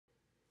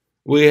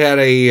We had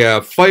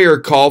a fire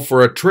call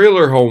for a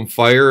trailer home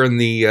fire in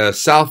the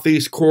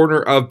southeast corner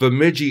of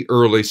Bemidji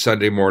early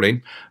Sunday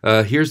morning.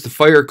 Here's the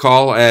fire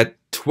call at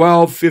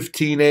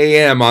 12:15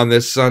 a.m. on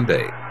this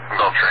Sunday.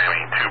 Gulf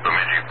Training to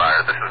Bemidji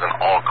Fire. This is an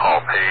all-call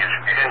page.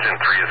 Engine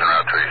 3 is en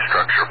route to a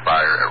structure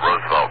fire at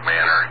Roosevelt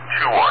Manor,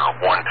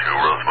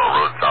 2112 Roosevelt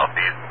Road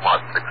Southeast,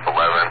 lot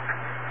 611,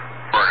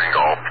 burning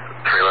engulfed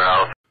trailer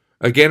house.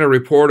 Again, a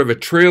report of a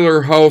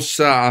trailer house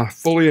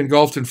fully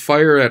engulfed in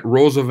fire at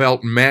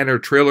Roosevelt Manor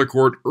Trailer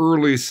Court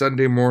early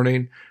Sunday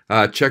morning.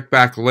 Check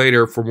back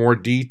later for more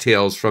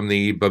details from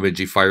the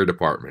Bemidji Fire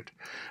Department.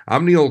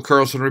 I'm Neil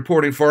Carlson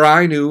reporting for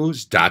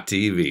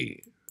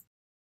iNewZ.TV.